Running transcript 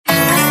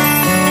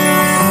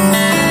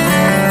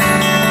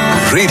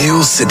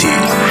Radio city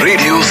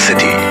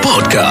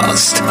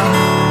podcast.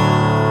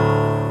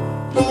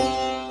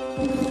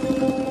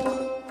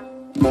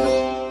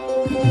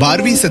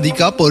 12वीं सदी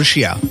का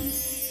पर्शिया।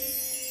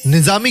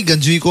 निजामी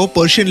गंजवी को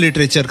पर्शियन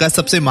लिटरेचर का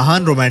सबसे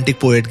महान रोमांटिक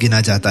पोएट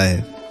गिना जाता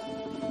है।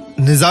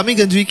 निजामी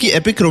गंजवी की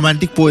एपिक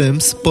रोमांटिक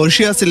पोएम्स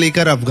पर्शिया से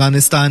लेकर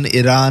अफगानिस्तान,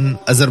 ईरान,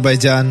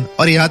 अजरबैजान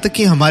और यहां तक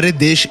कि हमारे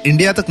देश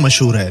इंडिया तक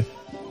मशहूर है।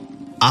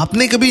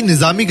 आपने कभी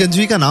निजामी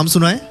गंजवी का नाम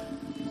सुना है?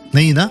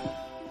 नहीं ना?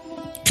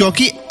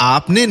 क्योंकि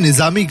आपने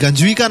निजामी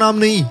गंजवी का नाम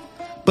नहीं,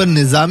 पर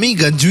निजामी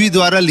गंजवी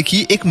द्वारा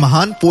लिखी एक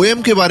महान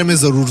पोएम के बारे में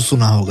जरूर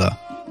सुना होगा।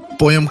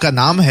 पोएम का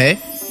नाम है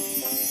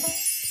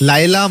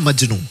लाइला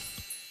मजनू।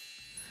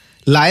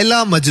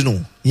 लाइला मजनू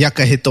या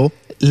कहे तो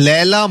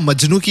लैला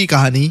मजनू की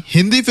कहानी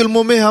हिंदी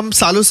फिल्मों में हम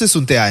सालों से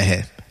सुनते आए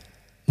हैं।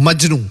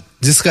 मजनू,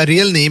 जिसका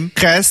रियल नेम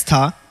कैस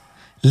था,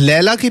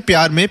 लैला के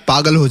प्यार में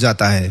पागल हो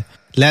जाता है।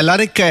 लैला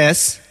ने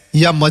कैस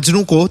या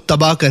मजनू को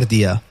तबाह कर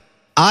दिया।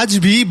 आज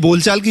भी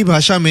बोलचाल की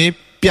भाषा में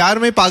प्यार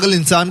में पागल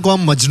इंसान को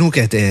हम मजनू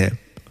कहते हैं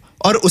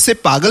और उसे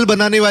पागल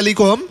बनाने वाली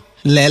को हम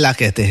लैला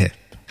कहते हैं।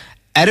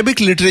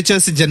 अरबिक लिटरेचर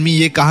से जन्मी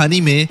ये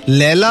कहानी में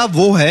लैला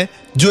वो है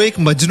जो एक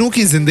मजनू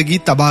की जिंदगी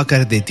तबाह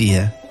कर देती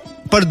है।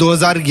 पर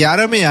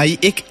 2011 में आई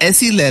एक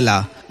ऐसी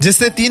लैला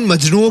जिसने 3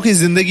 मजनुओं की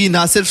जिंदगी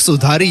ना सिर्फ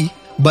सुधारी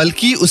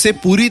बल्कि उसे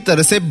पूरी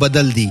तरह से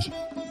बदल दी।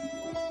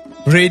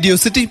 रेडियो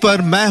सिटी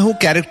पर मैं हूं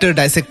कैरेक्टर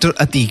डायसेक्टर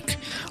अतीक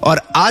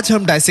और आज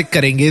हम डायसेक्ट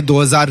करेंगे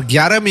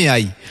 2011 में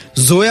आई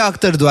जोया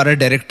अख्तर द्वारा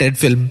डायरेक्टेड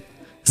फिल्म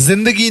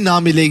जिंदगी ना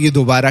मिलेगी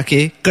दोबारा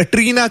के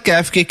कटरीना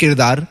कैफ के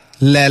किरदार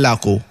लैला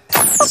को।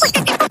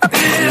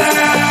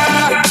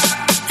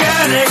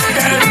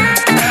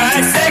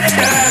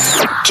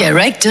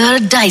 Character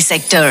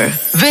dissector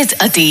with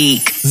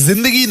Atiq.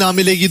 जिंदगी ना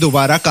मिलेगी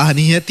दोबारा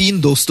कहानी है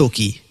 3 दोस्तों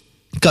की,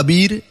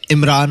 कबीर,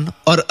 इमरान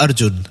और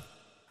अर्जुन।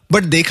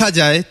 बट देखा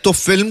जाए तो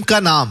फिल्म का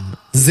नाम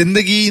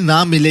जिंदगी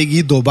ना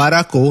मिलेगी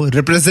दोबारा को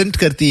रिप्रेजेंट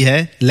करती है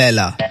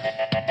लैला।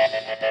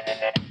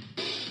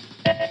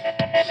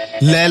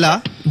 लैला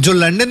जो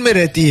लंदन में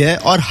रहती है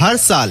और हर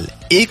साल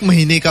 1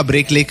 महीने का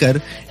ब्रेक लेकर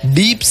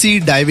डीप सी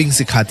डाइविंग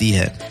सिखाती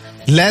है।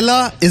 लैला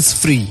इज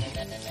फ्री,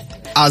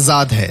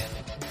 आजाद है,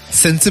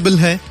 सेंसिबल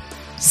है,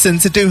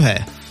 सेंसिटिव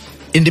है,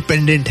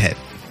 इंडिपेंडेंट है।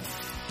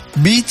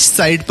 बीच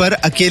साइड पर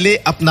अकेले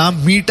अपना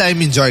मी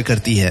टाइम एंजॉय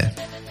करती है,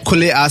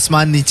 खुले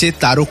आसमान नीचे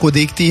तारों को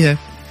देखती है,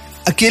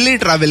 अकेले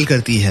ट्रैवल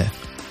करती है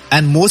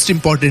एंड मोस्ट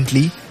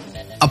इंपॉर्टेंटली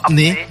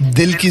अपने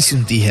दिल की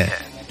सुनती है।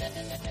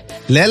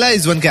 Laila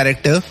is one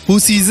character who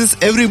seizes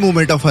every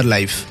moment of her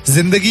life.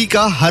 जिंदगी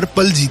का हर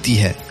पल जीती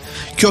है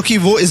क्योंकि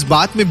वो इस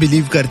बात में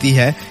बिलीव करती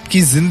है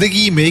कि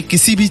जिंदगी में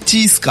किसी भी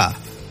चीज का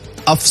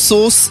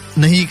अफसोस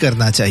नहीं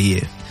करना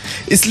चाहिए।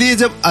 इसलिए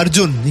जब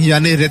अर्जुन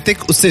यानी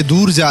ऋतिक उससे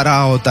दूर जा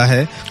रहा होता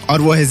है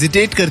और वो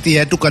हेजिटेट करती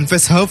है to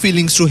confess her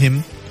feelings to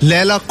him,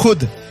 Laila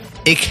खुद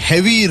एक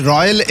हेवी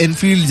रॉयल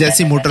एनफील्ड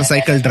जैसी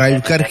मोटरसाइकिल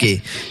ड्राइव करके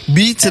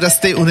बीच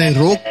रास्ते उन्हें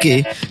रोक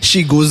के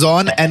she goes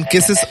on and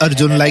kisses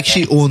Arjun like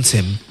she owns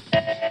him.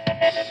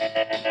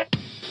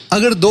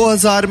 अगर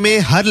 2000 में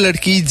हर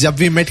लड़की जब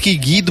वी मेट की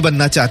गीत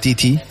बनना चाहती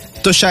थी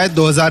तो शायद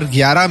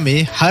 2011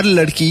 में हर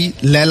लड़की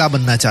लैला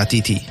बनना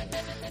चाहती थी।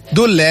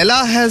 Though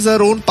Laila has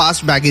her own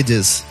past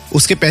baggages,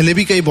 उसके पहले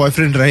भी कई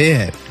बॉयफ्रेंड रहे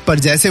हैं, पर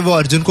जैसे वो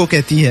अर्जुन को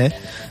कहती है,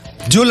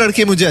 जो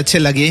लड़के मुझे अच्छे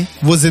लगे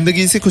वो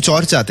जिंदगी से कुछ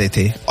और चाहते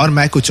थे और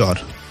मैं कुछ और।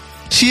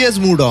 She has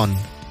moved on,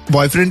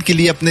 boyfriend के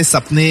लिए अपने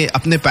सपने,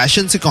 अपने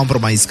पैशन से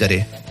कॉम्प्रोमाइज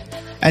करे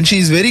and she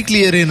is very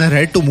clear in her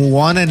head to move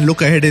on and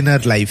look ahead in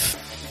her life.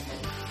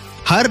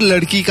 हर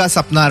लड़की का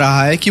सपना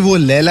रहा है कि वो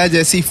लैला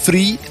जैसी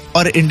फ्री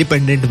और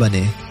इंडिपेंडेंट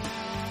बने।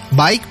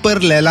 बाइक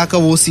पर लैला का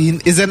वो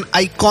scene is an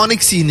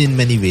iconic scene in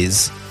many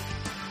ways.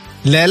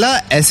 Laila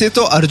ऐसे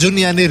तो अर्जुन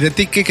यानी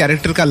ऋतिक के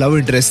कैरेक्टर का लव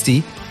इंटरेस्ट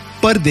थी,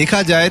 पर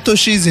देखा जाए तो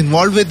she is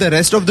involved with the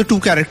rest of the 2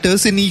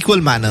 characters in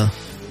equal manner.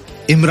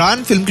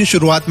 Imran फिल्म की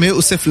शुरुआत में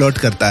उससे फ्लर्ट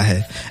करता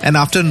है एंड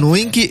आफ्टर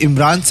नोइंग कि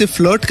इमरान से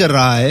फ्लर्ट कर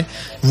रहा है,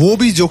 वो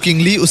भी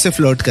जोकिंगली उसे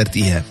फ्लर्ट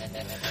करती है।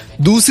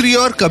 दूसरी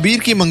ओर कबीर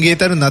की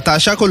मंगेतर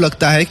नताशा को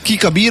लगता है कि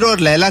कबीर और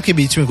लैला के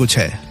बीच में कुछ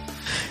है।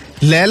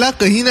 लैला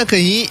कहीं ना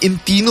कहीं इन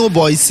तीनों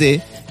बॉयज से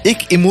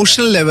एक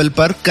इमोशनल लेवल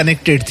पर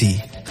कनेक्टेड थी,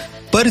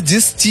 पर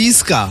जिस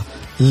चीज का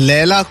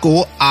लैला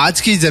को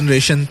आज की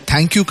जनरेशन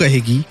थैंक यू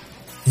कहेगी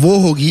वो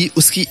होगी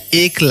उसकी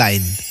एक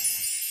लाइन।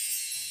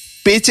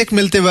 पेचेक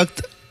मिलते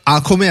वक्त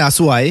आंखों में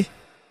आंसू आए।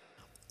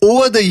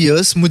 ओवर द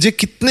इयर्स मुझे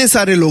कितने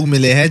सारे लोग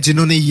मिले हैं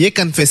जिन्होंने ये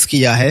कन्फेस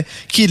किया है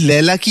कि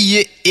लैला की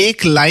ये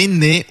एक लाइन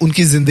ने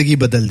उनकी जिंदगी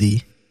बदल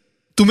दी।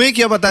 तुम्हें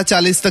क्या पता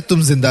 40 तक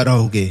तुम जिंदा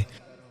रहोगे।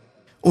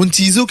 उन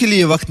चीजों के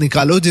लिए वक्त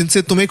निकालो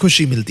जिनसे तुम्हें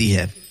खुशी मिलती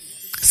है।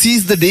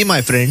 Seize the day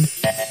my friend.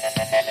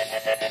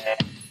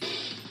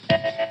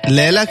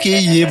 Laila के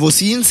ये वो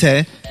सीन्स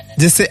है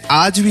जिसे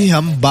आज भी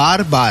हम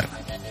बार बार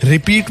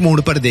रिपीट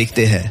मोड पर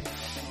देखते हैं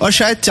और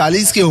शायद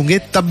 40 के होंगे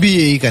तब भी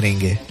यही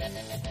करेंगे।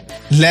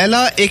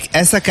 लैला एक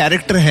ऐसा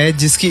कैरेक्टर है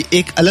जिसकी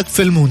एक अलग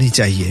फिल्म होनी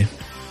चाहिए।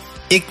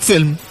 एक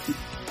फिल्म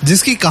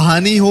जिसकी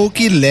कहानी हो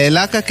कि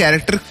लैला का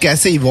कैरेक्टर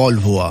कैसे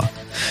इवॉल्व हुआ,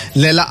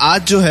 लैला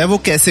आज जो है वो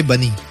कैसे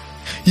बनी,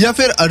 या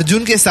फिर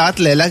अर्जुन के साथ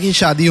लैला की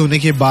शादी होने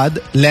के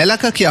बाद लैला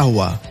का क्या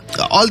हुआ?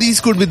 All these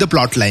could be the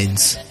plot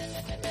lines.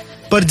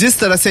 पर जिस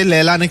तरह से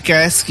लैला ने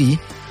कैस की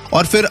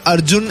और फिर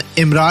अर्जुन,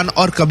 इमरान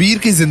और कबीर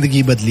की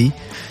जिंदगी बदली,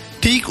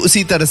 ठीक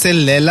उसी तरह से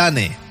लैला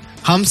ने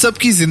हम सब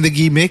की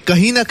जिंदगी में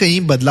कहीं ना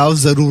कहीं बदलाव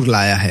जरूर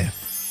लाया है।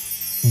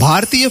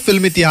 भारतीय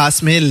फिल्म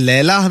इतिहास में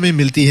लैला हमें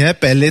मिलती है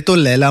पहले तो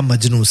लैला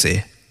मजनू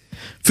से,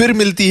 फिर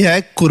मिलती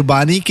है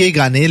कुर्बानी के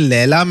गाने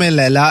लैला मैं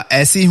लैला,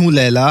 ऐसी हूं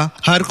लैला,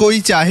 हर कोई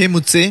चाहे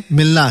मुझसे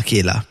मिलना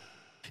अकेला,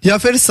 या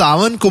फिर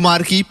सावन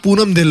कुमार की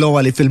पूनम ढिल्लों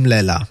वाली फिल्म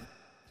लैला,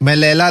 मैं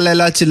लैला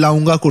लैला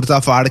चिल्लाऊंगा कुर्ता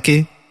फाड़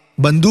के,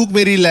 बंदूक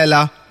मेरी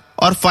लैला,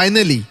 और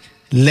फाइनली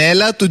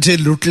लैला तुझे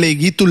लुट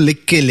लेगी तू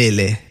लिख के ले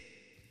ले।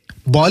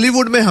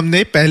 बॉलीवुड में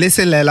हमने पहले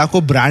से लैला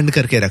को ब्रांड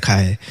करके रखा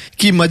है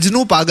कि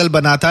मजनू पागल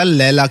बना था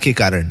लैला के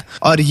कारण,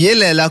 और ये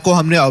लैला को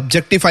हमने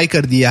ऑब्जेक्टिफाई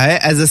कर दिया है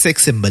एज अ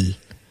सेक्स सिंबल।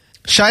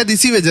 शायद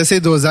इसी वजह से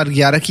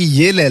 2011 की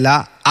ये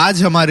लैला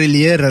आज हमारे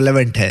लिए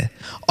रेलेवेंट है,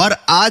 और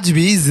आज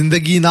भी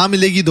जिंदगी ना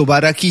मिलेगी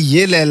दोबारा की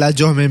ये लैला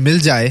जो हमें मिल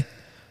जाए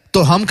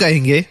तो हम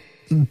कहेंगे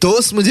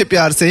दोस्त मुझे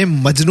प्यार से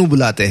मजनू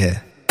बुलाते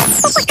हैं।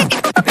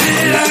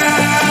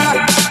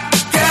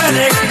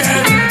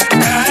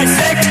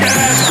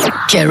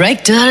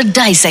 Character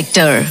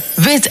Dissector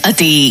with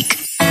Ateek.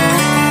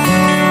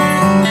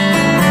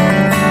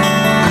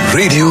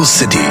 Radio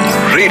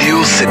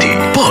city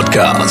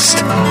podcast.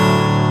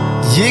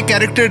 ये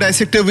कैरेक्टर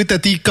डायसेक्टर विद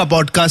अतीक का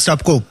पॉडकास्ट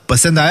आपको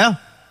पसंद आया?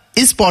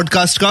 इस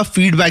पॉडकास्ट का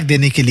फीडबैक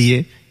देने के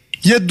लिए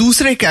या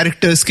दूसरे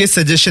कैरेक्टर्स के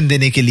सजेशन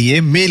देने के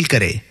लिए मेल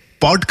करें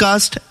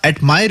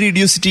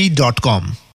podcast@myradiocity.com।